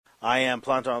I am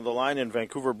planted on the line in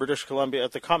Vancouver, British Columbia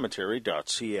at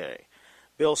thecommentary.ca.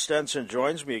 Bill Stenson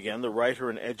joins me again. The writer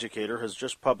and educator has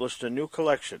just published a new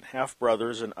collection, Half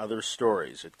Brothers and Other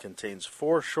Stories. It contains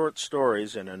 4 short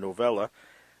stories and a novella.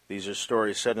 These are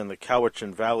stories set in the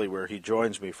Cowichan Valley, where he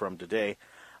joins me from today.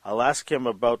 I'll ask him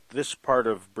about this part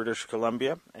of British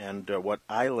Columbia and what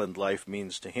island life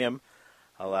means to him.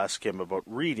 I'll ask him about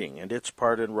reading and its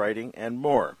part in writing and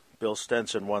more. Bill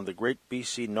Stenson won the Great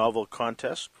BC Novel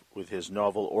Contest with his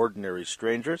novel Ordinary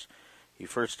Strangers. He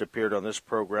first appeared on this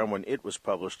program when it was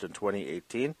published in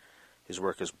 2018. His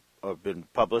work has been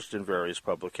published in various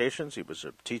publications. He was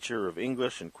a teacher of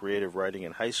English and creative writing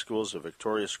in high schools, the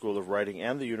Victoria School of Writing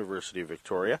and the University of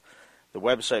Victoria. The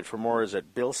website for more is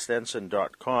at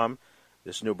billstenson.com.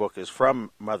 This new book is from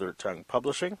Mother Tongue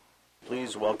Publishing.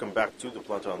 Please welcome back to the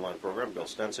Plunta Online program, Bill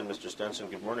Stenson. Mr. Stenson,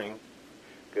 good morning.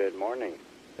 Good morning.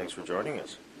 Thanks for joining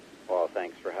us. Well,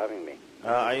 thanks for having me.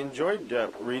 I enjoyed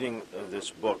reading this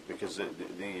book because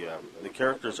the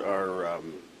characters are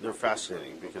they're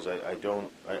fascinating because I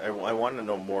want to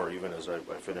know more even as I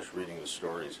finish reading the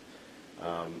stories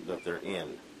that they're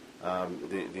in.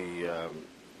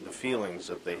 The feelings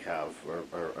that they have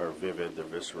are vivid, they're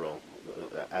visceral,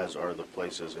 as are the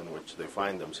places in which they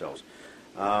find themselves.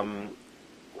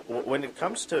 When it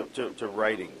comes to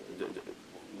writing,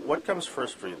 what comes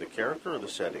first for you, the character or the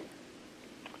setting?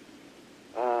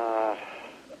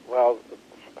 Well,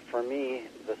 for me,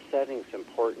 the setting's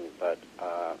important, but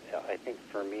I think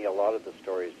for me, a lot of the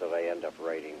stories that I end up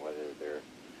writing, whether they're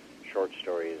short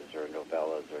stories or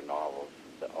novellas or novels,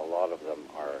 a lot of them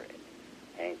are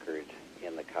anchored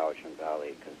in the Cowichan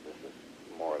Valley because this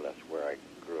is more or less where I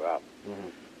grew up. Mm-hmm.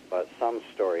 But some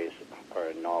stories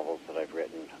or novels that I've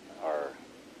written are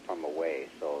from away,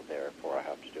 so therefore I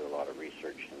have to do a lot of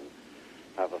research and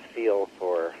have a feel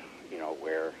for,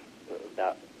 where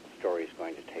that story is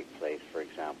going to take place. For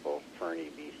example, Fernie,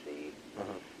 BC.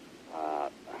 Mm-hmm.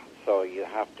 So you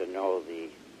have to know the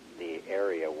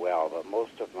area well, but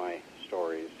most of my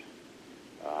stories,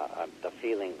 the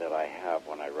feeling that I have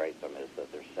when I write them is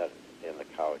that they're set in the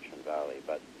Cowichan Valley,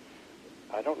 but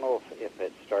I don't know if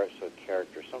it starts with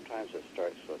character. Sometimes it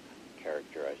starts with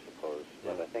character, I suppose.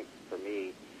 Yeah. But I think for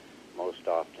me, most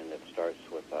often it starts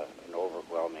with an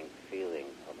overwhelming feeling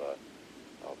of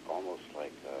almost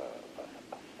like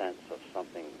a sense of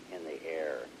something in the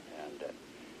air, and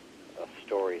a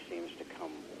story seems to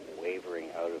come wavering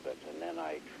out of it, and then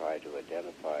I try to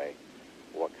identify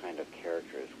what kind of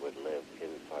characters would live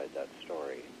inside that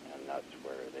story, and that's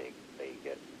where they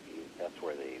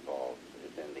evolve,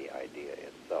 is in the idea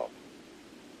itself.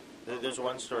 There's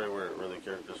one story where the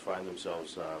characters find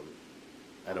themselves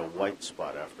at a white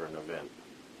spot after an event.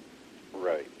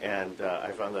 Right. And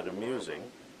I found that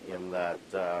amusing in that,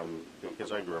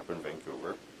 because I grew up in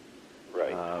Vancouver.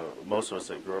 Right. Most of us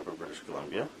that grew up in British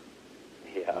Columbia,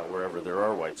 wherever there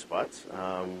are white spots,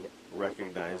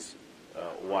 recognize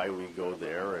why we go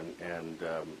there and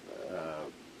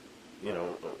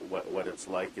what it's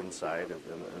like inside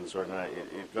and sort of.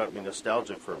 It got me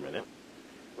nostalgic for a minute,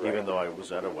 right. Even though I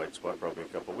was at a white spot probably a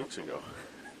couple of weeks ago.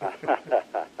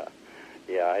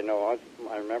 Yeah, I know.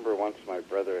 I remember once my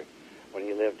brother, when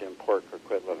he lived in Port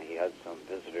Coquitlam, he had some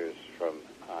visitors from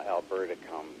Alberta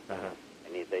come, and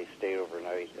they stayed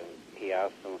overnight, and he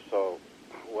asked them, so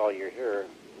while you're here,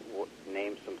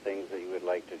 name some things that you would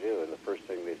like to do, and the first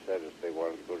thing they said is they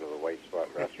wanted to go to the White Spot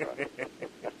restaurant.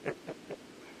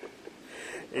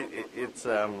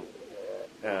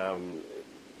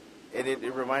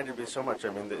 It reminded me so much. I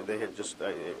mean, they had just,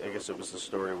 I guess it was the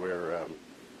story where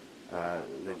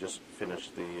they just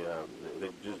finished they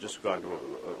just gone to,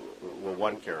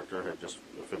 one character had just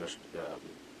finished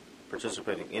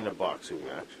participating in a boxing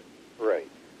match. Right.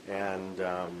 And,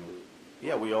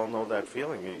 we all know that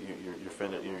feeling.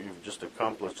 You've just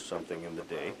accomplished something in the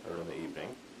day or in the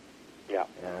evening. Yeah.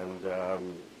 And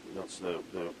that's the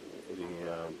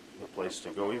place to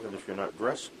go, even if you're not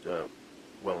dressed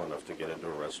well enough to get into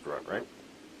a restaurant, right?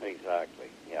 Exactly.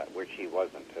 Yeah, which he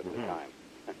wasn't at the time.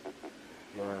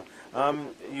 Yeah.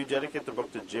 You dedicate the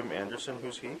book to Jim Anderson.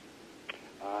 Who's he?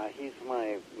 He's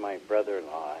my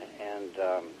brother-in-law, and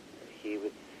he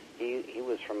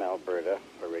was from Alberta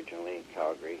originally,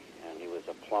 Calgary, and he was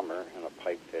a plumber and a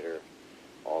pipe fitter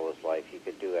all his life. He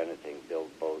could do anything: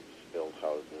 build boats, build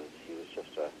houses. He was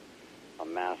just a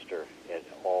master at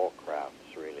all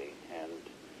crafts, really. And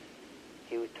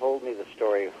he told me the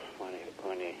story when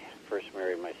he first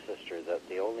married my sister that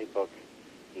the only book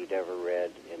he'd ever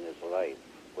read in his life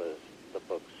was the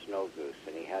book Snow Goose,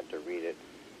 and he had to read it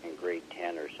in grade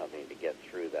 10 or something to get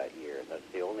through that year. That's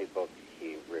the only book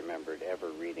he remembered ever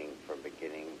reading from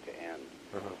beginning to end.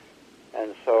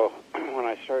 And so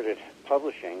started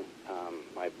publishing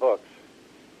my books,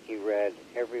 he read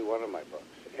every one of my books,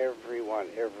 every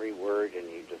word, and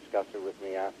he discussed it with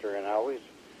me after. And I always,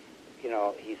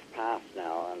 he's passed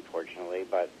now, unfortunately,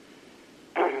 but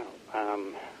when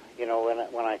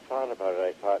I thought about it,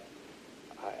 I thought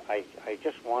I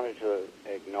just wanted to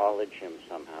acknowledge him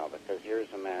somehow, because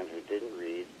here's a man who didn't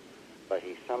read, but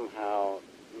he somehow,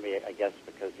 I guess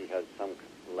because he has some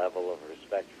level of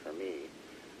respect for me,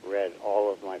 read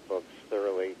all of my books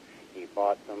thoroughly. He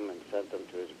bought them and sent them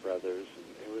to his brothers. And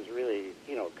it was really,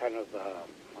 kind of a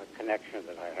connection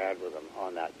that I had with him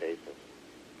on that basis.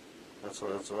 That's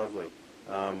lovely.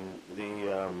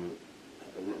 The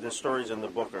stories in the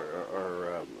book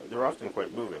are they're often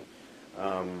quite moving,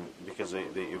 because they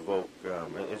evoke,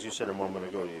 as you said a moment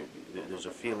ago, there's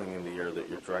a feeling in the air that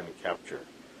you're trying to capture.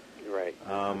 Right.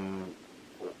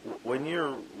 When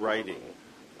you're writing,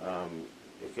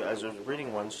 as I was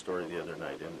reading one story the other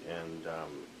night, and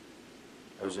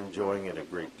I was enjoying it a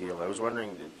great deal. I was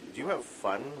wondering, do you have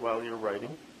fun while you're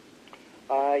writing?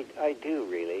 I do,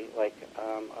 really. Like,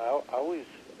 I always,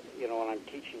 when I'm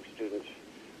teaching students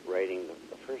writing,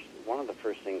 one of the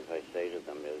first things I say to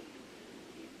them is,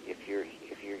 if you're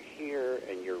here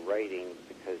and you're writing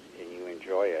and you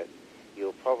enjoy it,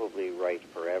 you'll probably write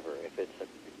forever. If it's a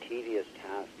tedious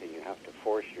task and you have to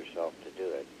force yourself to do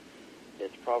it,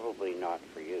 it's probably not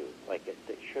for you. Like, it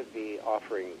should be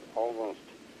offering almost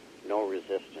no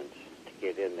resistance to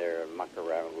get in there and muck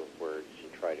around with words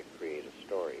and try to create a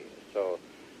story. So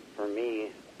for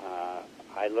me,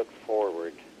 I look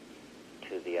forward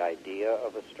to the idea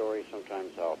of a story.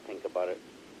 Sometimes I'll think about it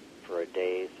for a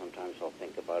day. Sometimes I'll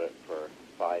think about it for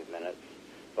 5 minutes.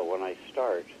 But when I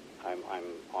start, I'm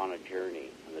on a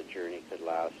journey, and the journey could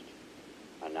last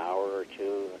an hour or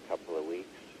two, a couple of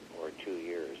weeks, or 2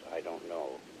 years. I don't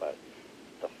know. But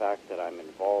the fact that I'm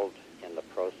involved in the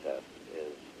process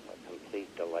is a complete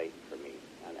delight for me,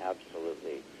 and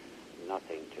absolutely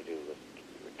nothing to do with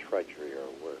drudgery or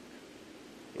work.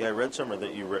 Yeah, I read somewhere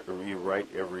that you write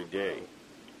every day.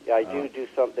 Yeah, I do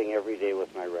something every day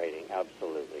with my writing,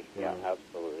 absolutely. Yeah,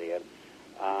 absolutely. And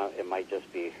it might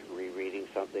just be rereading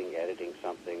something, editing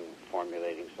something,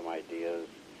 formulating some ideas,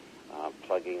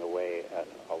 plugging away at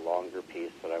a longer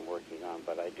piece that I'm working on,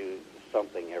 but I do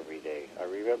something every day. I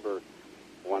remember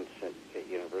once at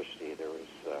university there was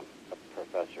a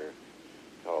professor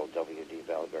called W.D.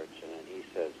 Valgartson, and he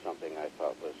said something I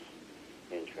thought was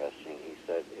interesting. He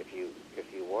said, if you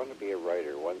want to be a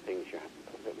writer, one of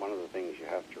the things you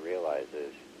have to realize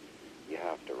is you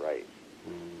have to write.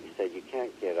 He said, you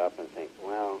can't get up and think,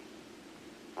 well,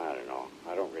 I don't know,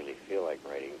 I don't really feel like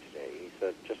writing today. He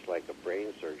said, just like a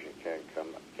brain surgeon can't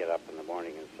get up in the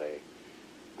morning and say,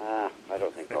 I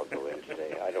don't think I'll go in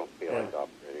today. I don't feel like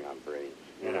operating on brains.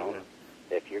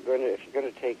 If you're going to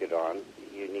take it on,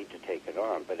 you need to take it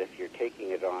on. But if you're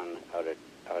taking it on out of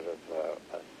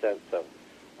a sense of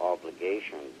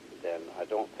obligation, then I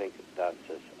don't think that's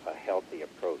a healthy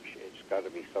approach. It's got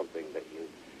to be something that you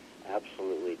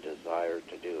absolutely desire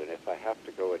to do. And if I have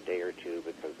to go a day or two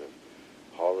because of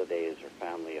holidays or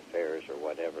family affairs or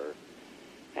whatever,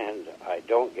 and I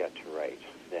don't get to write,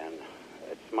 then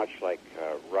it's much like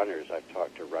runners. I've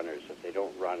talked to runners. If they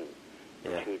don't run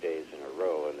 2 days in a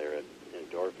row and their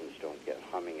endorphins don't get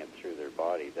humming it through their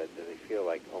body, that they feel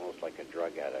like almost like a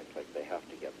drug addict, like they have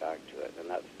to get back to it. And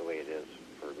that's the way it is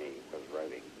for me with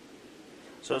writing.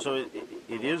 So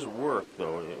it is work,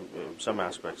 though, in some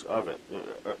aspects of it.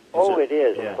 It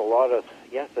is. Yeah. It's a lot of,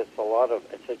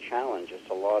 it's a challenge. It's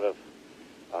a lot of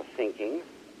thinking,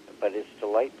 but it's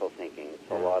delightful thinking.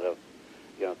 It's a lot of,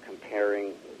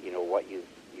 comparing, what you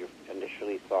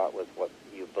initially thought with what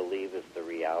you believe is the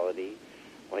reality.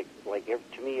 To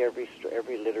me, every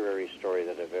literary story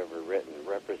that I've ever written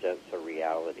represents a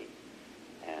reality.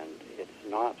 And it's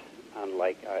not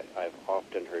unlike, I've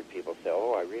often heard people say,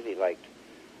 oh, I really liked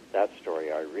that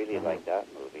story, I really like that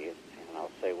movie, and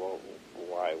I'll say, well,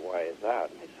 why is that?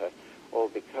 And they said, well,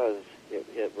 because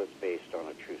it was based on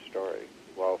a true story.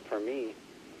 Well, for me,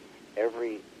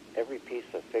 every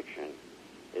piece of fiction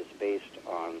is based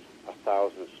on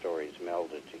 1,000 stories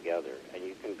melded together, and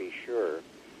you can be sure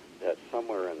that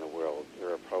somewhere in the world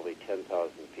there are probably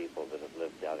 10,000 people that have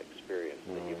lived that experience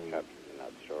that you've captured in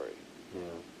that story.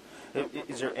 Yeah.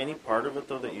 Is there any part of it,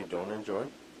 though, that you don't enjoy?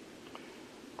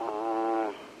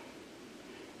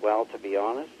 Well, to be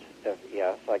honest,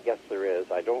 yes, I guess there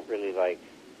is. I don't really like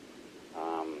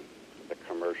the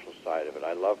commercial side of it.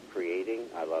 I love creating.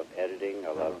 I love editing.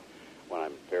 I love when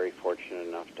I'm very fortunate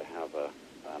enough to have a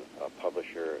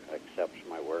publisher accept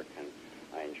my work, and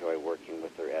I enjoy working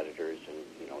with their editors and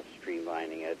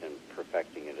streamlining it and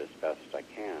perfecting it as best I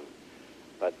can.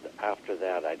 but after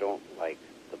that, I don't like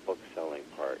the book selling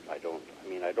part. I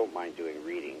don't mind doing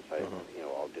readings.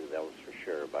 I'll do those for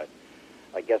sure. But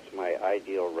I guess my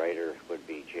ideal writer would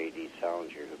be J.D.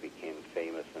 Salinger, who became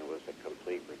famous and was a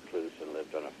complete recluse and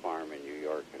lived on a farm in New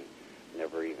York and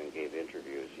never even gave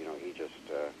interviews. He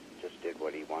just did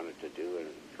what he wanted to do and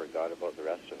forgot about the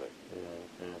rest of it.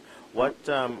 Yeah. What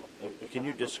can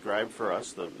you describe for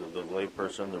us, the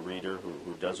layperson, the reader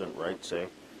who doesn't write, say,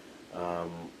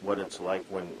 what it's like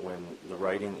when the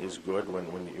writing is good,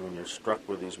 when you're struck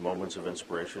with these moments of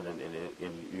inspiration and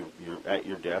you're at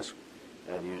your desk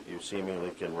and you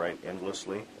seemingly can write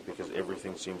endlessly because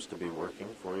everything seems to be working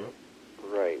for you?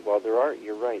 Right. Well,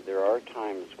 you're right. There are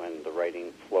times when the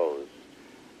writing flows,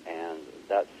 and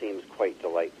that seems quite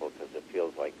delightful because it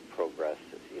feels like progress.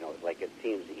 Like it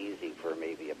seems easy for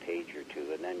maybe a page or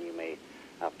two, and then you may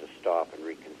have to stop and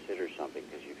reconsider something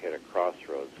because you've hit a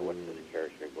crossroads. What's this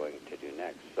character going to do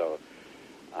next? So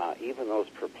even those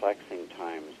perplexing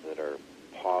times that are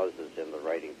pauses in the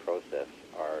writing process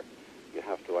you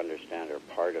have to understand, are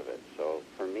part of it. So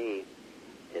for me,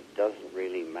 it doesn't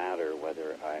really matter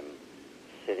whether I'm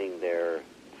sitting there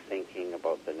thinking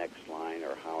about the next line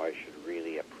or how I should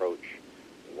really approach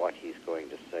what he's going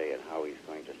to say and how he's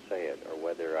going to say it, or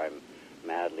whether I'm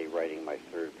madly writing my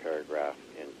third paragraph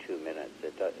in 2 minutes.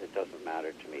 It doesn't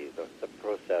matter to me. The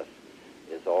process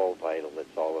is all vital.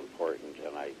 It's all important,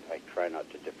 and I try not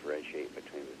to differentiate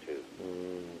between the two.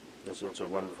 It's a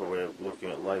wonderful way of looking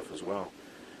at life as well.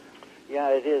 Yeah,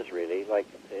 it is really. Like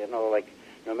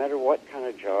no matter what kind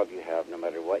of job you have, no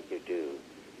matter what you do,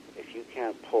 if you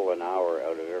can't pull an hour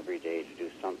out of every day to do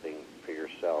something for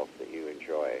yourself that you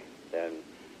enjoy, then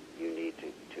you need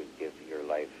to give your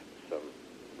life some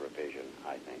revision,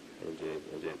 I think. Indeed.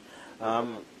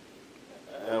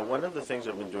 One of the things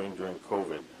I've been doing during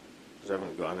COVID, because I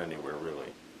haven't gone anywhere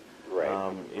really,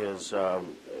 right. Is,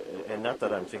 and not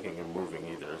that I'm thinking of moving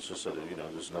either, it's just that,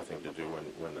 there's nothing to do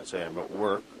when I say I'm at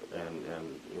work and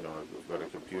I've got a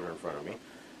computer in front of me,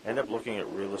 I end up looking at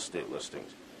real estate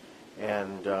listings.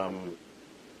 And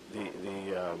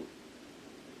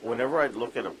whenever I'd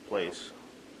look at a place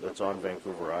that's on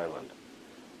Vancouver Island,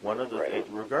 one of the right.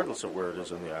 regardless of where it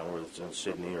is on the island, whether it's in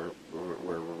Sydney or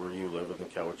where you live in the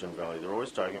Cowichan Valley, they're always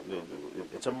talking.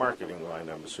 It's a marketing line,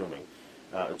 I'm assuming.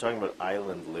 They're talking about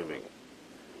island living.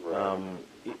 Right.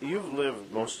 You've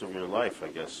lived most of your life, I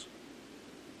guess,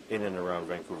 in and around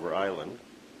Vancouver Island.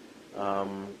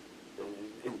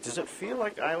 Does it feel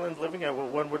like island living?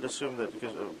 One would assume that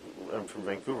because I'm from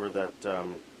Vancouver that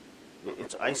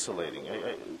it's isolating.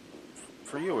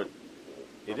 For you,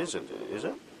 it isn't, is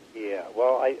it? Yeah,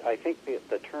 well, I think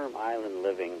the term island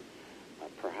living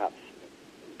perhaps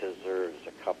deserves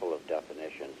a couple of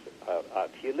definitions.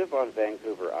 If you live on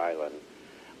Vancouver Island,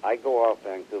 I go off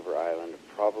Vancouver Island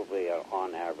probably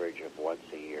on average of once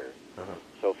a year. Uh-huh.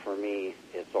 So for me,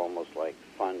 it's almost like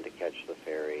fun to catch the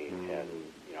ferry and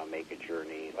make a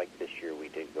journey. Like this year, we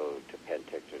did go to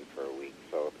Penticton for a week.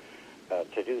 So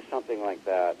to do something like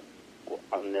that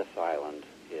on this island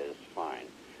is fine.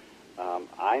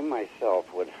 I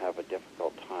myself would have a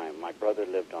difficult time. My brother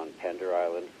lived on Pender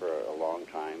Island for a long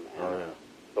time, and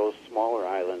those smaller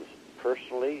islands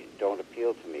personally don't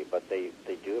appeal to me, but they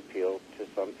do appeal to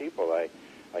some people.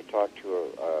 I talked to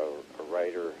a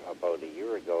writer about a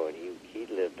year ago, and he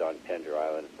lived on Pender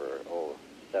Island for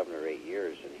 7 or 8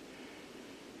 years,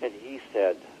 and he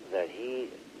said that he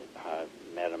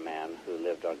met a man who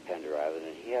lived on Pender Island,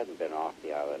 and he hadn't been off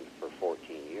the island for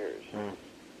 14 years.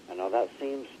 And now that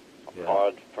seems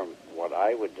odd from what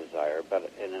I would desire,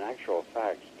 but in an actual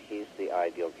fact, he's the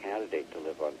ideal candidate to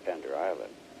live on Pender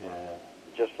Island. Yeah.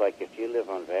 Just like if you live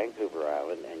on Vancouver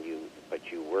Island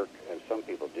but you work, and some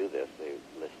people do this,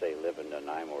 let's say live in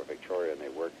Nanaimo or Victoria and they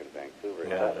work in Vancouver.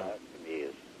 That to me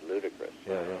is ludicrous.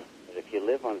 Yeah. But if you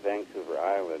live on Vancouver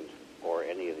Island or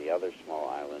any of the other small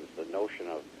islands, the notion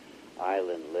of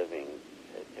island living,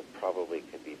 it probably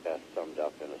could be best summed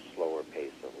up in a slower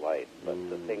pace of life. But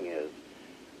the thing is,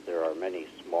 there are many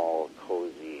small,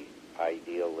 cozy,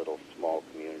 ideal little small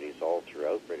communities all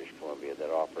throughout British Columbia that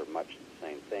offer much the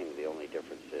same thing. The only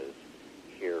difference is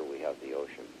here we have the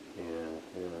ocean.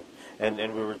 Yeah.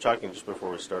 And we were talking just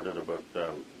before we started about,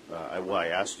 I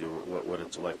asked you what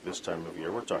it's like this time of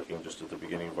year. We're talking just at the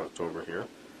beginning of October here.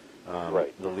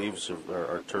 Right. The leaves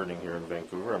are turning here in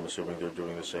Vancouver. I'm assuming they're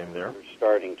doing the same there. They're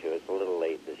starting to. It's a little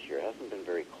late this year. It hasn't been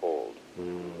very cold.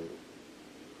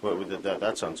 Well,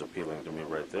 that sounds appealing to me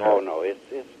right there. Oh no,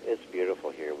 it's beautiful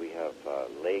here. We have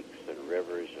lakes and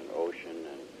rivers and ocean,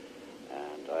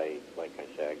 and I, like I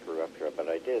say, I grew up here. But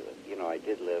I did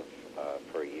live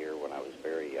for a year when I was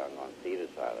very young on Thetis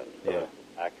Island. Yeah.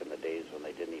 back in the days when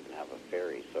they didn't even have a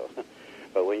ferry. So,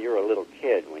 but when you're a little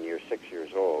kid, when you're 6 years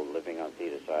old, living on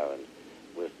Thetis Island,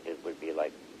 it would be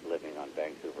like living on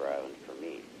Vancouver Island for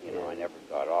me. You know, I never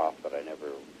got off, but I never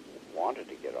wanted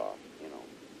to get off. You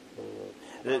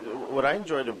know. What I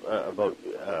enjoyed about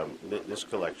this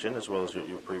collection, as well as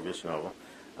your previous novel,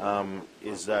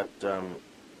 is that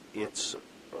it's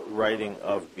writing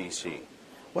of BC.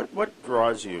 What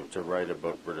draws you to write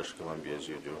about British Columbia as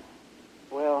you do?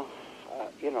 Well,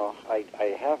 you know,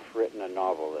 I have written a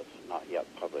novel that's not yet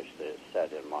published that is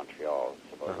set in Montreal.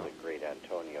 It's about the great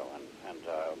Antonio, and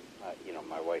you know,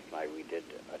 my wife and I, we did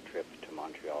a trip to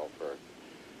Montreal for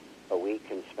a week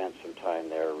and spent some time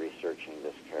there researching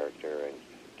this character and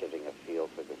getting a feel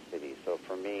for the city. So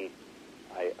for me,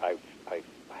 I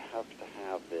have to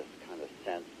have this kind of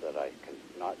sense that I can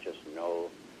not just know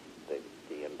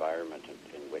the environment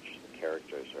in which the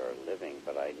characters are living,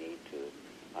 but I need to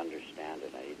understand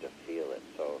it. I need to feel it.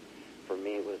 So for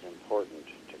me, it was important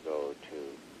to go to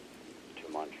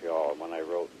Montreal. When I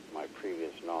wrote my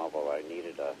previous novel, I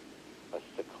needed a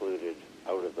secluded,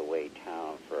 out-of-the-way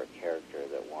town for a character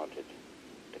that wanted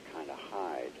to kind of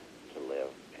hide to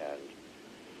live. And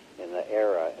in the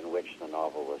era in which the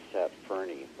novel was set,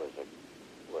 Fernie was a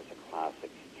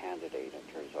classic candidate.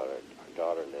 It turns out our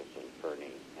daughter lives in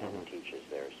Fernie and teaches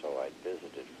there, so I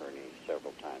visited Fernie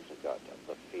several times and got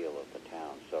the feel of the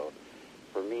town. So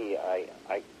for me,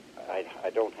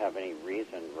 I don't have any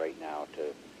reason right now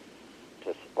to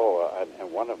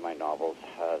and one of my novels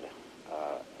had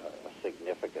a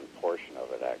significant portion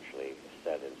of it actually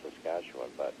set in Saskatchewan,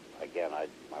 but again,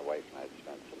 my wife and I had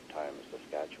spent some time in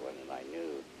Saskatchewan, and I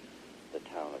knew the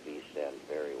town of East End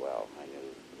very well. I knew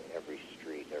every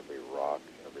street, every rock,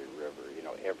 every river, you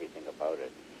know, everything about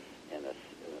it in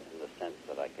the sense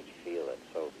that I could feel it.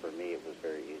 So for me, it was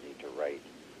very easy to write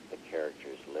the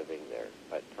characters living there.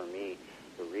 But for me,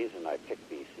 the reason I picked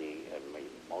BC and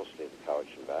mostly the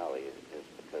Cowichan Valley is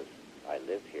because I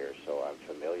live here, so I'm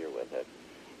familiar with it.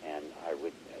 And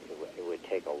it would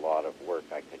take a lot of work.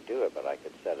 I could do it, but I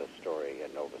could set a story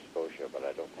in Nova Scotia, but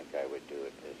I don't think I would do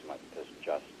it as much as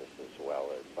justice as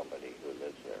well as somebody who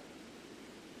lives there.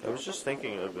 I was just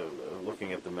thinking of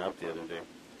looking at the map the other day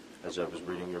as I was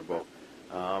reading your book.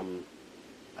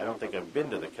 I don't think I've been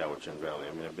to the Cowichan Valley.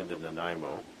 I mean, I've been to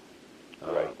Nanaimo,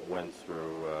 went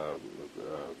through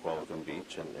Qualicum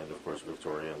Beach, and of course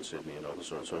Victoria and Sydney and all the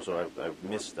sorts. So I've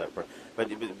missed that part. But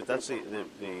that's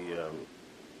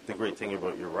the great thing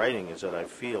about your writing is that I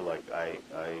feel like I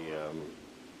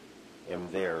am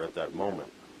there at that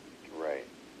moment. Right.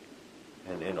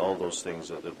 And all those things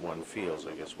that one feels,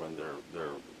 I guess, when they're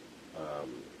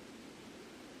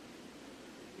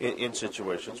in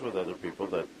situations with other people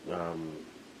that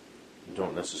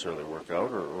don't necessarily work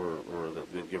out, or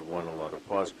that they give one a lot of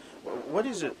pause. What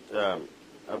is it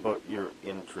about your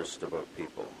interest about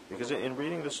people? Because in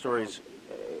reading the stories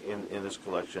in this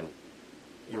collection,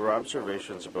 your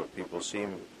observations about people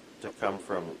seem to come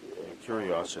from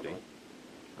curiosity.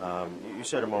 You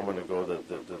said a moment ago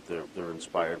that they're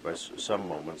inspired by some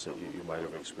moments that you might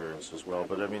have experienced as well.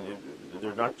 But I mean,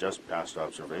 they're not just past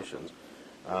observations.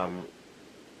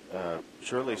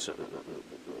 Surely,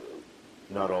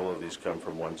 not all of these come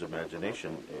from one's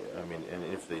imagination. I mean, and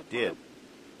if they did,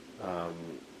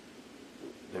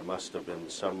 there must have been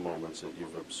some moments that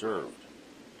you've observed.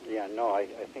 Yeah, no, I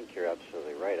think you're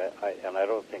absolutely right. I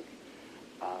don't think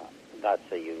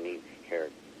that's a unique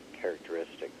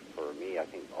characteristic for me. I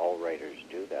think all writers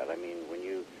do that. I mean, when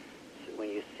you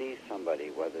see somebody,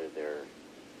 whether they're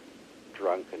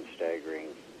drunk and staggering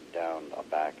down a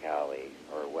back alley,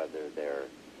 or whether they're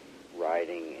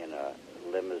riding in a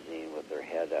limousine with their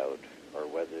head out, or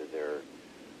whether they're,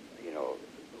 you know,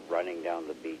 running down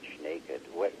the beach naked,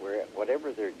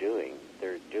 whatever they're doing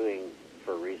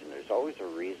for a reason. There's always a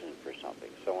reason for something.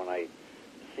 So when I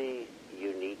see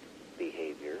unique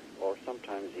behavior, or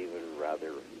sometimes even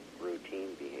rather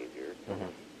routine behavior,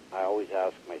 I always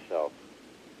ask myself,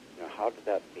 you know, how did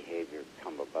that behavior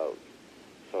come about?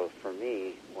 So for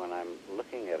me, when I'm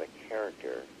looking at a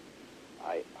character,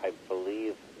 I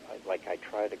believe, like, I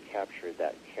try to capture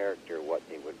that character, what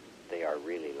they are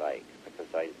really like, because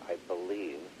I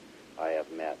believe I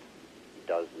have met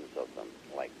dozens of them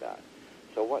like that.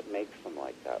 So what makes them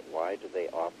like that? Why do they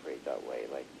operate that way?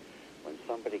 Like, when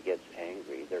somebody gets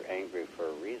angry, they're angry for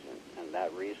a reason, and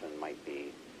that reason might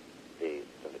be the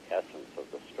essence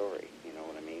of the story. You know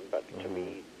what I mean? But to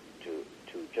me, to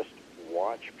just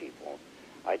watch people,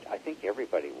 I think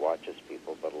everybody watches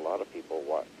people, but a lot of people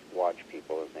watch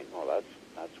people and think, oh,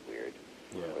 that's weird,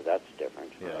 or that's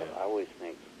different. I always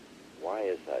think, why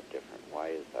is that different? Why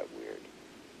is that weird?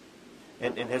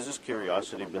 And has this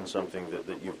curiosity been something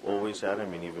that you've always had? I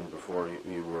mean, even before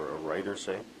you were a writer,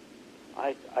 say?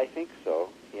 I think so.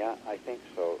 Yeah, I think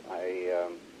so.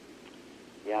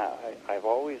 I've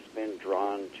always been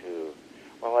drawn to.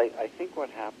 Well, I think what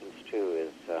happens too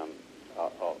is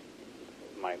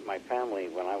my family.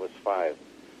 When I was 5,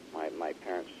 my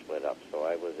parents split up, so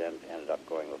I ended up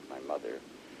going with my mother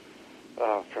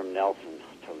from Nelson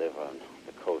to live on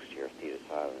the coast here, Thetis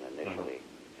Island initially,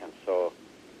 and so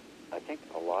I think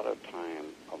a lot of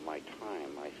my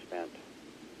time I spent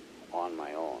on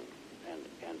my own,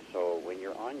 and so when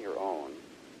you're on your own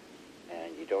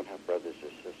and you don't have brothers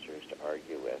or sisters to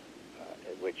argue with,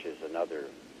 which is another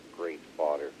great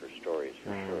fodder for stories for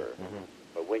sure. Mm-hmm.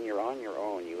 But when you're on your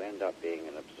own, you end up being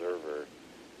an observer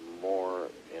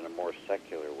in a more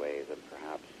secular way than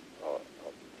perhaps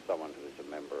someone who's a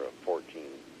member of 14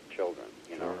 children.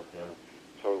 You know. Yeah.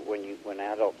 So when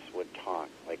adults would talk,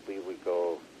 like we would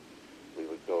go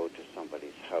to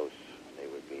somebody's house, and they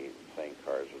would be playing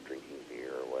cards or drinking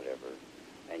beer or whatever,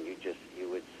 and you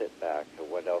would sit back. And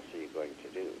what else are you going to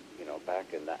do? You know,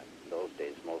 back in those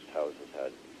days, most houses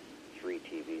had 3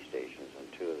 TV stations,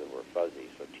 and 2 of them were fuzzy,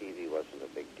 so TV wasn't a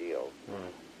big deal.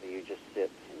 So you just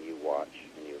sit and you watch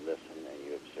and you listen and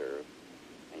you observe,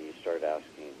 and you start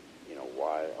asking, you know,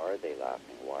 why are they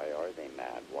laughing? Why are they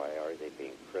mad? Why are they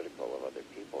being critical of other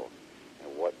people?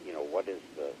 And what is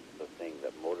the thing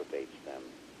that motivates them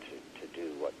to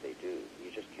do what they do?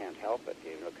 You just can't help it,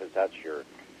 you know, because that's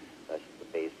the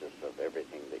basis of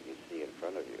everything that you see in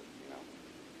front of you, you know.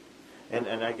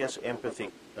 And I guess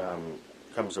empathy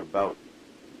comes about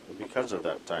because of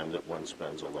that time that one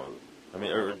spends alone. I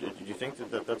mean, or do you think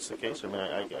that's the case? I mean,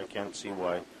 I can't see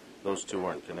why those two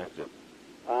aren't connected.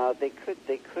 They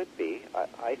could be.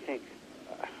 I think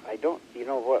I don't. You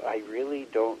know what? I really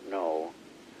don't know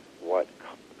what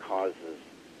causes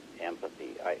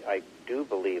empathy. I do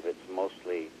believe it's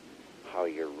mostly how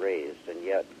you're raised, and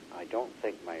yet I don't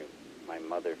think my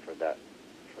mother to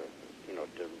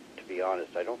be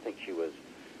honest, I don't think she was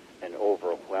an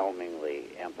overwhelmingly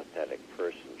empathetic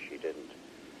person. She didn't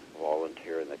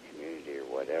volunteer in the community or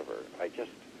whatever. I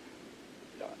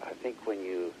think when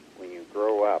you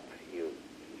grow up, you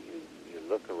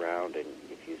look around, and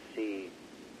if you see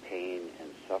pain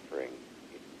and suffering,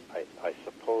 I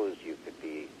suppose you could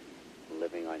be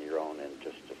living on your own and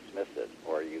just dismiss it,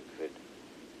 or you could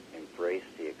embrace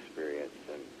the experience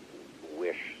and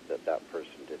wish that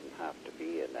person didn't have to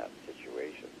be in that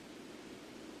situation.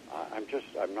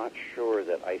 I'm not sure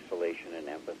that isolation and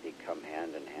empathy come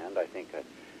hand in hand. I think an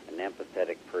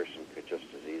empathetic person could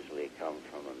just as easily come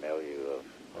from a milieu of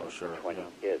 20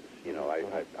 kids. You know,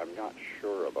 I'm not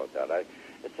sure about that.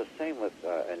 It's the same with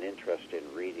an interest in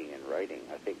reading and writing.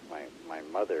 I think my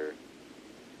mother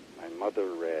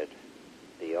read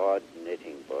the odd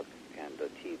knitting book and the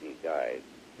TV guide.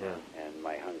 Yeah. And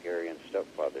my Hungarian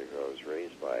stepfather, who I was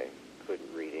raised by,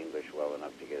 couldn't read English well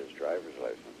enough to get his driver's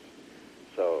license.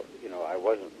 So, you know, I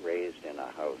wasn't raised in a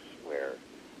house where,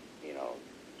 you know,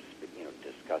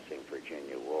 discussing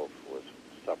Virginia Woolf was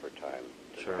supper time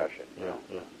discussion. Sure. Yeah,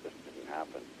 you know, this didn't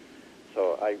happen.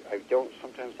 So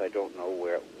sometimes I don't know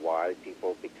why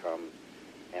people become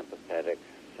empathetic,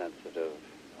 sensitive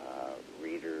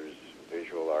readers,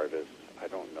 visual artists. I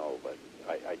don't know, but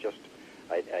I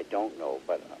don't know,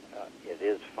 but it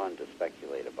is fun to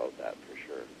speculate about that for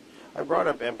sure. I brought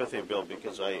up empathy, Bill,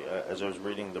 because as I was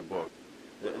reading the book,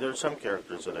 there's some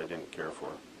characters that I didn't care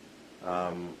for,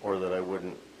 or that I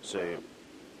wouldn't, say,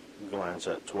 glance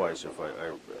at twice if I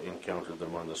encountered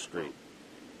them on the street.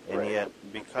 And right. Yet,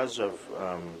 because of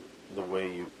the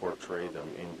way you portray them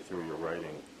through your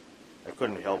writing, I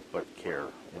couldn't help but care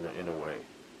in a way.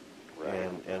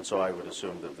 Right. And so I would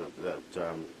assume that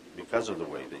because of the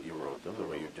way that you wrote them, the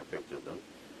way you depicted them,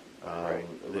 right.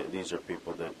 These are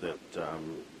people that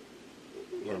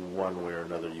in one way or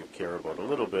another you care about a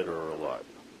little bit or a lot.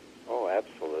 Oh,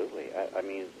 absolutely. I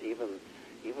mean, even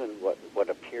what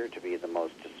appear to be the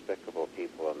most despicable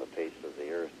people on the face of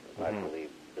the earth, mm-hmm. I believe,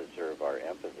 deserve our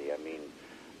empathy. I mean,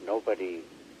 nobody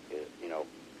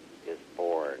is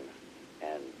born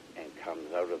and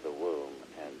comes out of the womb,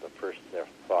 and the first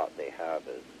thought they have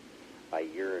is, I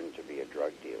yearn to be a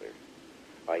drug dealer.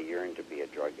 I yearn to be a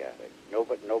drug addict.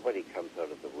 Nobody comes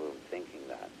out of the womb thinking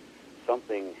that.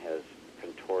 Something has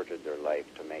contorted their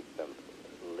life to make them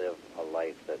live a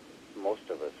life that most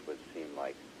of us would seem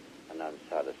like an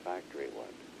unsatisfactory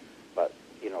one. But,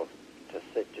 you know, to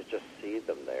just see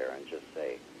them there and just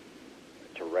say,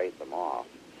 to write them off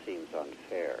seems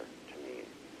unfair to me.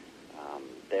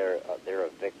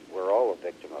 We're all a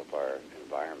victim of our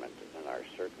environment and our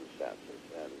circumstances,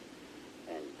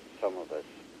 and some of us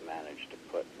manage to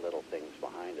put little things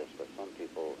behind us, but some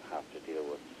people have to deal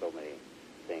with so many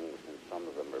things, and some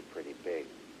of them are pretty big,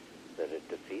 that it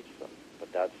defeats them.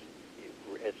 But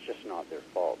it's just not their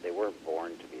fault. They weren't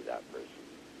born to be that person.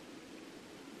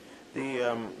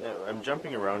 I'm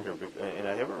jumping around here, and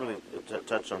I haven't really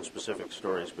touched on specific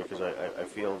stories because I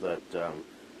feel that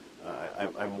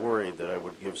I'm worried that I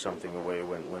would give something away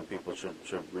when people should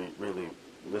really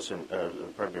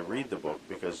read the book,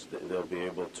 because they'll be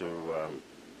able to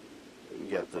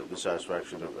get the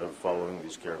satisfaction of following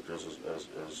these characters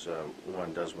as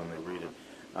one does when they read it.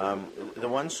 The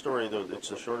one story, though, it's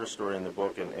the shortest story in the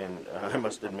book, and I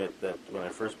must admit that when I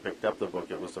first picked up the book,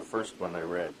 it was the first one I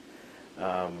read.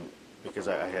 Because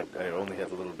I only had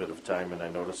a little bit of time, and I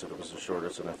noticed that it was the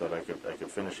shortest, and I thought I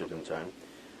could finish it in time.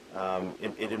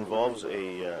 It involves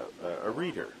a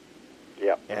reader,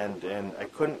 yeah, and I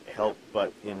couldn't help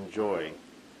but enjoy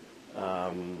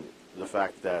the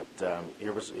fact that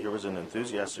here was an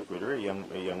enthusiastic reader, a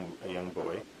young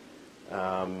boy,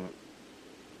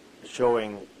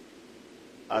 showing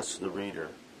us, the reader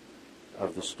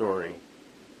of the story,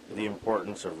 the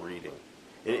importance of reading.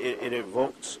 It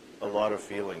evokes a lot of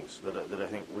feelings that I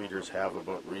think readers have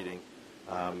about reading.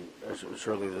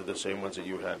 Surely they're the same ones that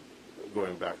you had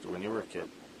going back to when you were a kid.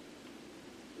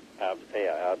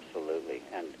 Yeah, absolutely.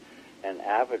 And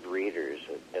avid readers,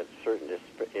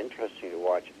 it's interesting to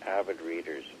watch avid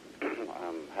readers.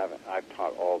 I've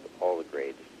taught all the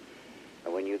grades,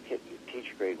 and when you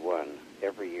teach grade 1,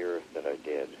 every year that I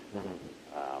did,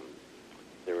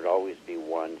 there would always be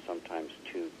one, sometimes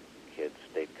two kids.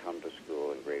 They'd come to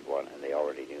school in grade 1 and they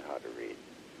already knew how to read.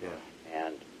 Yeah.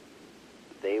 And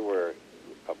they were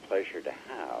a pleasure to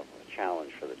have, a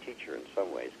challenge for the teacher in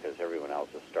some ways, because everyone else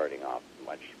is starting off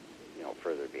much,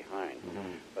 further behind.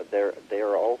 Mm-hmm. But they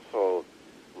are also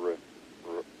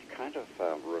kind of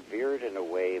revered in a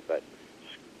way, but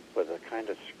with a kind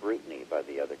of scrutiny by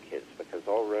the other kids, because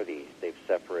already they've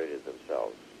separated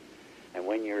themselves. And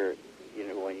when you're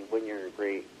when you're in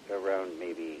grade around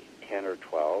maybe 10 or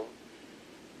 12,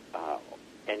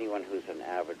 anyone who's an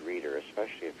avid reader,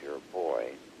 especially if you're a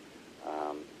boy,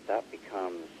 that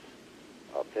becomes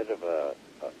a bit of a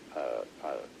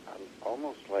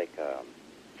almost like a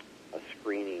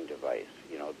screening device.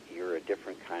 You're a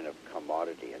different kind of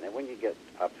commodity. And then when you get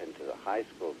up into the high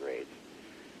school grades,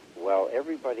 well,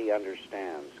 everybody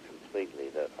understands completely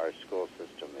that our school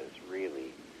system is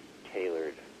really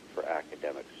tailored for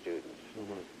academic students.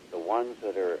 Mm-hmm. The ones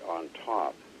that are on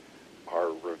top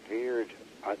are revered.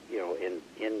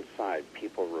 Inside,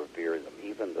 people revere them.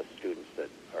 Even the students that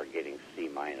are getting C-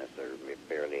 or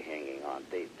barely hanging on,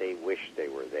 they wish they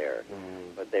were there.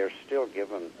 Mm-hmm. But they're still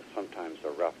given sometimes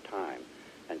a rough time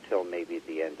until maybe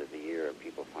the end of the year, and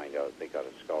people find out they got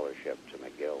a scholarship to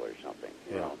McGill or something.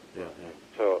 You know? Yeah.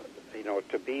 So,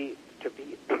 to be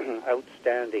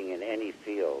outstanding in any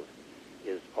field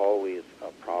is always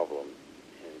a problem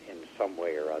in some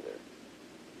way or other.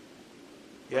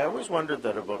 Yeah, I always wondered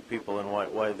that about people and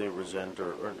why they resent,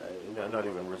 or not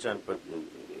even resent, but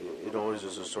it always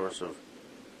is a source of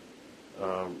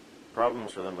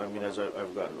problems for them. I mean, as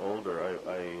I've gotten older,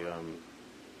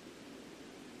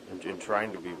 in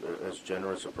trying to be as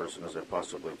generous a person as I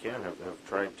possibly can, have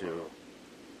tried to,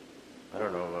 I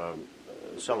don't know,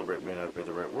 celebrate may not be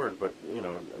the right word, but,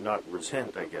 not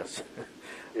resent, I guess,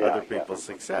 other people's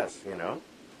success,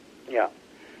 Yeah.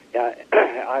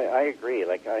 I agree.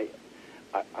 Like,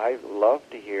 I love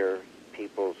to hear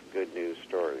people's good news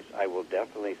stories. I will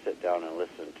definitely sit down and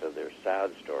listen to their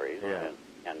sad stories,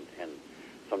 and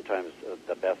sometimes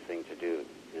the best thing to do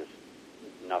is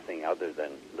nothing other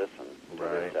than listen to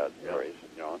their sad stories.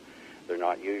 They're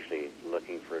not usually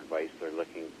looking for advice. They're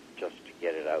looking just to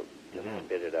get it out, just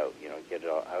spit it out, get it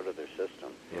out of their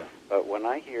system. Yeah. But when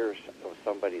I hear of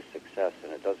somebody's success,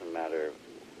 and it doesn't matter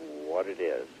what it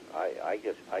is,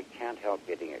 I can't help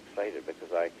getting excited,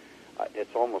 because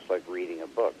it's almost like reading a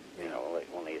book, like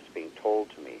only it's being told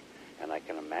to me, and I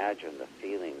can imagine the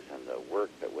feelings and the work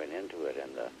that went into it,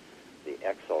 and the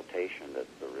exaltation that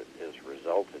is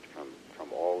resulted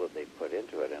from all that they put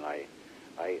into it, and I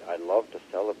love to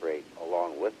celebrate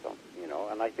along with them,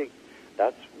 and I think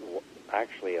that's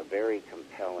actually a very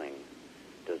compelling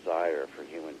desire for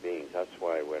human beings. That's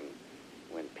why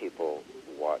when people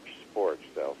watch sports,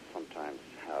 they'll sometimes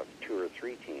have 2 or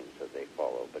 3 teams that they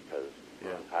follow, because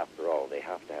after all, they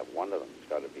have to have one of them. It's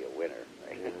got to be a winner.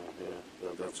 Right?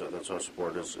 Yeah. That's how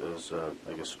sport is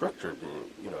I guess, structured.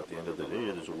 At the end of the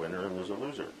day, there's a winner and there's a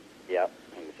loser. Yep,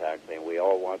 exactly. And we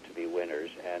all want to be winners.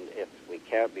 And if we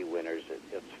can't be winners,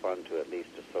 it's fun to at least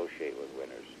associate with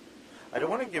winners. I don't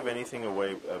want to give anything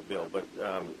away, Bill, but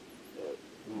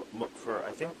for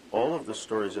I think all of the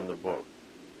stories in the book,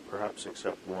 perhaps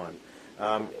except one,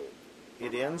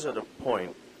 it ends at a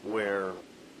point where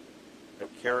a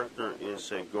character is,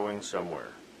 say, going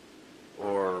somewhere,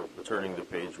 or turning the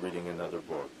page, reading another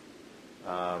book,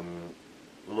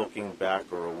 looking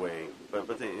back or away,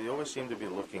 but they always seem to be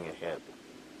looking ahead.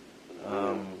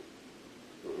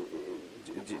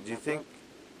 Do you think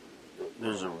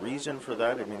there's a reason for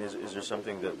that? I mean, is there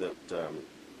something that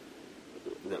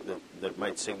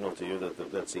might signal to you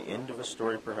that's the end of a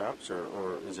story, perhaps,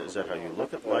 or is that how you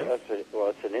look at life? Well,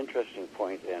 it's an interesting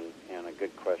point and a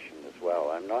good question as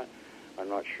well. I'm not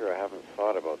sure. I haven't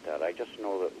thought about that. I just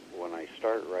know that when I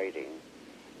start writing,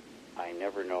 I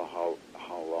never know how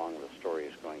long the story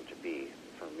is going to be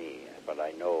for me, but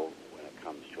I know when it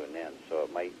comes to an end. So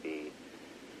it might be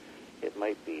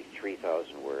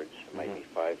 3,000 words, it might be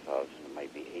 5,000, it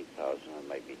might be 8,000, it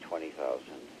might be 20,000,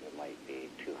 it might be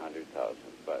 200,000.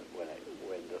 But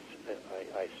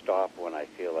I stop when I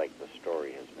feel like the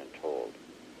story has been told.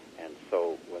 And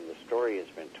so when the story has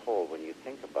been told, when you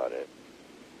think about it,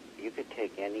 you could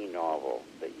take any novel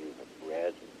that you have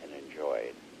read and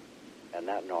enjoyed, and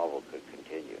that novel could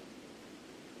continue.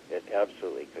 It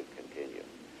absolutely could continue.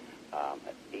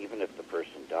 Even if the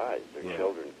person dies, their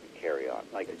children can carry on.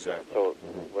 Exactly. So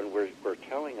when we're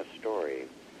telling a story,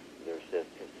 it's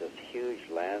this huge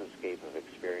landscape of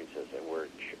experiences, and we're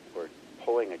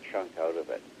pulling a chunk out of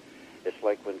it. It's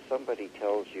like when somebody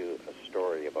tells you a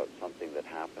story about something that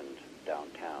happened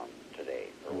downtown today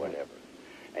or whatever,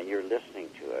 and you're listening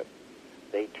to it.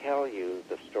 They tell you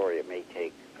the story. It may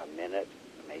take a minute,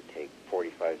 it may take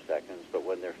 45 seconds, but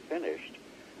when they're finished,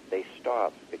 they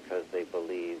stop because they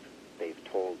believe they've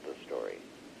told the story.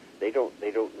 They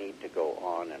don't need to go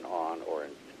on and on or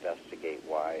investigate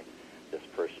why this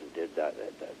person did that.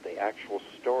 The actual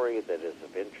story that is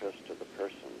of interest to the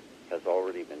person has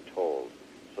already been told,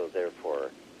 so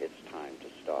therefore it's time to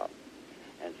stop.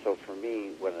 And so for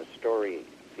me, when a story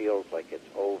feels like it's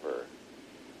over,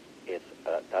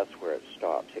 that's where it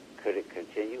stops. Could it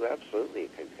continue? Absolutely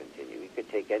it could continue. You could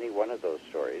take any one of those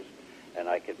stories, and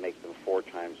I could make them 4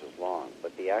 times as long.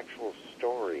 But the actual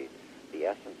story, the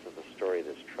essence of the story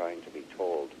that's trying to be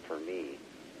told, for me,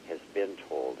 has been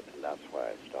told, and that's why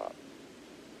I stop.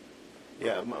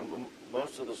 Yeah,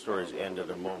 most of the stories end at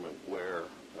a moment where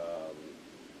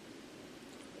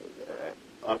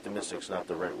optimistic's not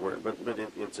the right word, but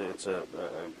it's a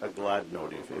glad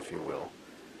note, if you will.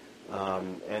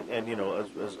 And you know,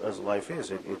 as life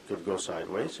is, it could go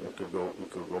sideways. It could go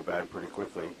bad pretty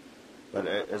quickly. But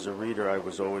as a reader, I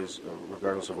was always,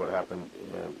 regardless of what happened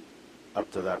up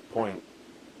to that point,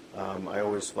 I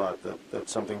always thought that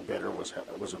something better was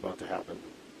about to happen.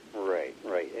 Right.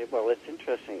 Well, it's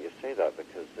interesting you say that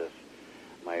because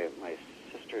my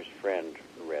sister's friend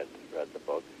read the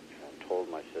book and told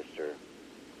my sister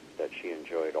that she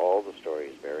enjoyed all the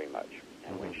stories very much.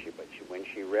 And when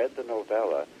she read the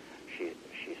novella, she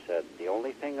said the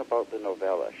only thing about the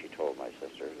novella, she told my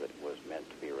sister, that was meant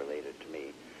to be related to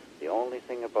me, the only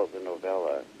thing about the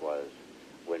novella was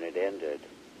when it ended,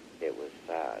 it was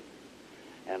sad.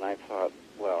 And I thought,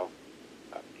 well,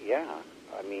 yeah,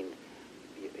 I mean,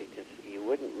 you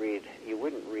wouldn't read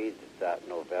that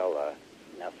novella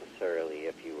necessarily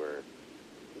if you were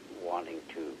wanting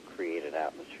to create an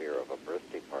atmosphere of a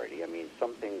birthday party. I mean,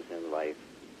 some things in life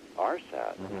are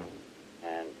sad,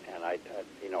 and I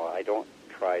don't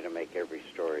try to make every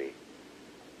story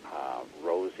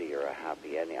rosy or a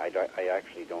happy ending. I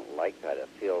actually don't like that. It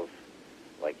feels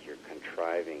like you're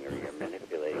contriving or you're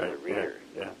manipulating the reader.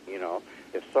 Yeah. You know,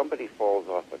 if somebody falls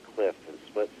off a cliff and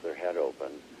splits their head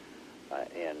open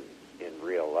in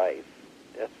real life,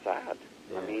 that's sad.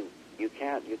 Yeah. I mean, you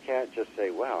can't just say,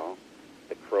 well,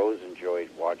 the crows enjoyed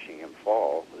watching him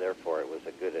fall, therefore it was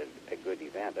a good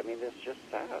event. I mean, it's just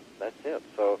sad. That's it.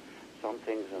 So some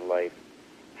things in life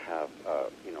have a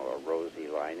rosy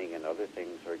lining, and other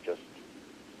things are just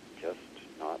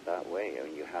not that way. I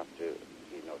mean, you have to,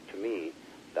 to me,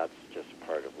 that's just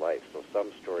part of life. So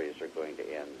some stories are going to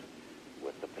end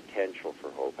with the potential for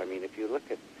hope. I mean, if you look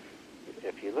at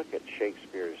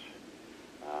Shakespeare's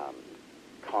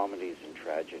comedies and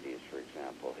tragedies, for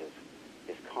example,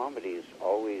 his comedies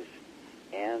always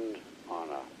end on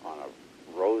a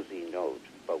rosy note,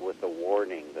 but with a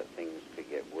warning that things could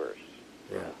get worse.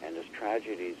 Yeah. And his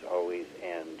tragedies always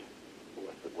end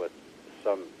with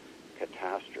some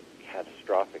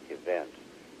catastrophic event,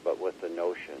 but with the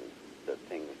notion that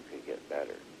things could get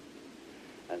better.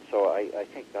 And so I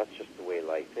think that's just the way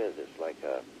life is. It's like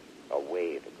a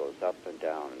wave. It goes up and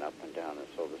down and up and down. And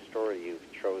so the story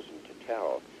you've chosen to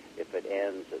tell, if it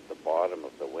ends at the bottom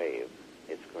of the wave,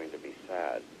 it's going to be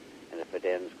sad. And if it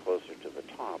ends closer to the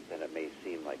top, then it may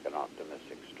seem like an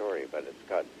optimistic story, but it's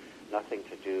got nothing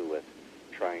to do with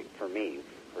trying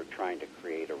to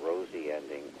create a rosy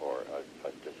ending or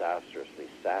a disastrously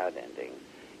sad ending.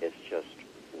 It's just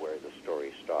where the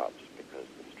story stops because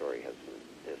the story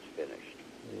is finished.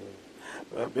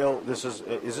 Yeah. Bill, is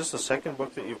this the second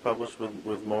book that you've published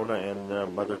with Mona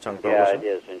and Mother Tongue Yeah, Publishing? it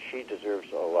is, and she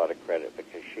deserves a lot of credit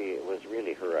because it was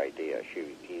really her idea.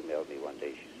 She emailed me one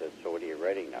day. She said, "So what are you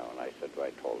writing now?" And I said, well,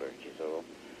 I told her. And she said, "Well,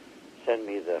 send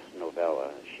me the novella."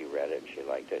 And she read it. She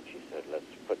liked it. She said,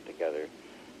 "Let's put together,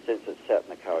 since it's set in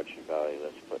the Cowichan Valley,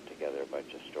 let's put together a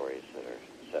bunch of stories that are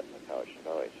set in the Cowichan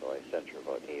Valley." So I sent her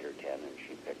about 8 or 10, and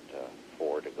she picked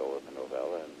 4 to go with the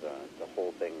novella, and the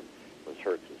whole thing was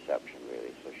her conception,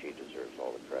 really, so she deserves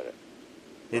all the credit.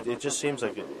 It just seems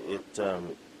like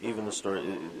even the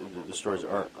stories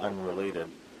are unrelated,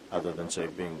 other than, say,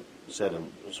 being set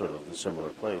in sort of the similar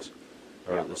place,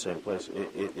 or the same place.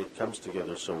 It comes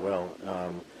together so well.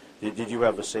 Did you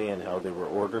have a say in how they were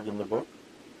ordered in the book?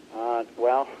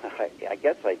 Well, I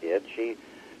guess I did.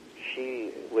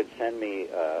 She would send me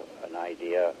an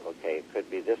idea. Okay, it could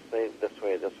be this way, this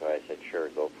way, this way. I said, sure,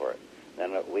 go for it.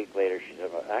 Then a week later, she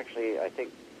said, well, actually, I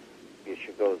think you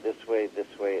should go this way, this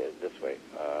way, this way.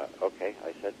 Okay,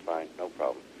 I said, fine, no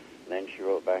problem. And then she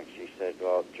wrote back. She said,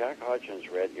 well, Jack Hodgins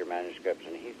read your manuscript,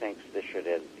 and he thinks this should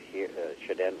end here.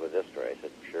 Should end with this story. I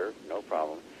said, sure, no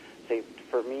problem. See,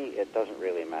 for me, it doesn't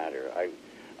really matter.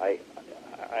 I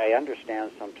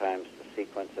understand sometimes the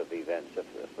sequence of events,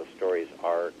 if the stories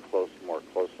are more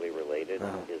closely related,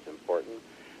 is important.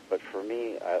 But for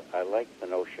me, I like the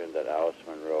notion that Alice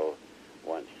Munro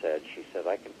once said. She said,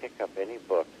 I can pick up any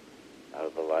book out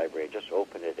of the library, just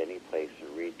open it any place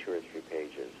and read 2 or 3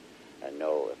 pages and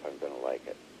know if I'm going to like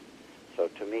it. So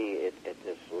to me, it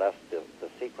is less the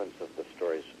sequence of the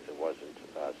stories. It wasn't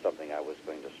something I was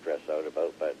going to stress out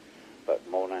about, but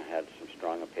Mona had some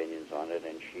strong opinions on it,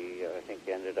 and she, I think,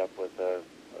 ended up with a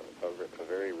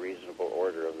very reasonable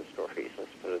order of the stories.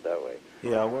 Let's put it that way.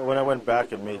 Yeah, when I went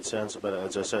back, it made sense, but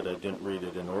as I said, I didn't read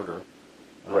it in order.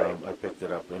 Right. I picked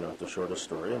it up, the shortest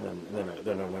story, and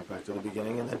then I went back to the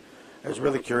beginning, and then I was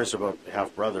really curious about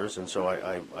half brothers, and so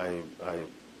I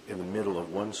in the middle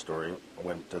of one story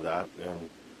went to that, and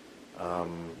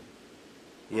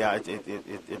yeah,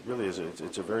 it really is.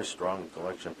 It's a very strong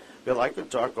collection. Bill, I could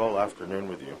talk all afternoon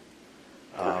with you,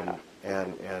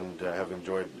 and have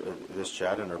enjoyed this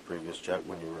chat and our previous chat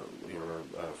when you were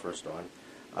first on.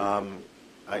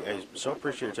 I so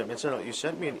appreciate your time. Incidentally, you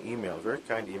sent me an email, a very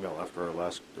kind email after our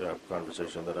last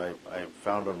conversation that I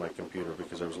found on my computer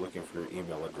because I was looking for your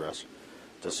email address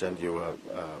to send you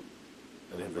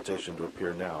an invitation to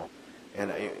appear now.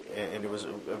 And it was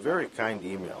a very kind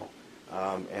email.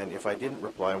 And if I didn't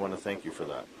reply, I want to thank you for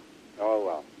that. Oh,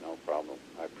 well, no problem.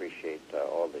 I appreciate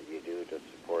all that you do to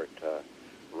support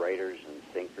writers and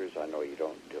thinkers. I know you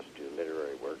don't just do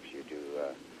literary works. You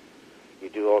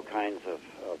do all kinds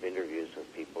of interviews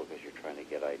with people because you're trying to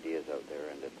get ideas out there,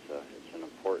 and it's an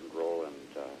important role, and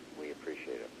we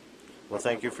appreciate it. Well,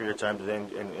 thank you for your time today,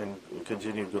 and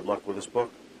continued good luck with this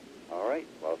book. All right.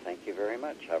 Well, thank you very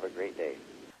much. Have a great day.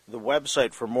 The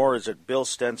website for more is at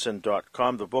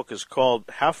billstenson.com. The book is called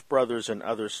Half Brothers and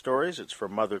Other Stories. It's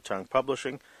from Mother Tongue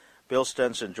Publishing. Bill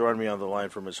Stenson joined me on the line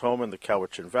from his home in the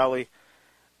Cowichan Valley.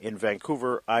 In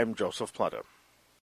Vancouver, I'm Joseph Planta.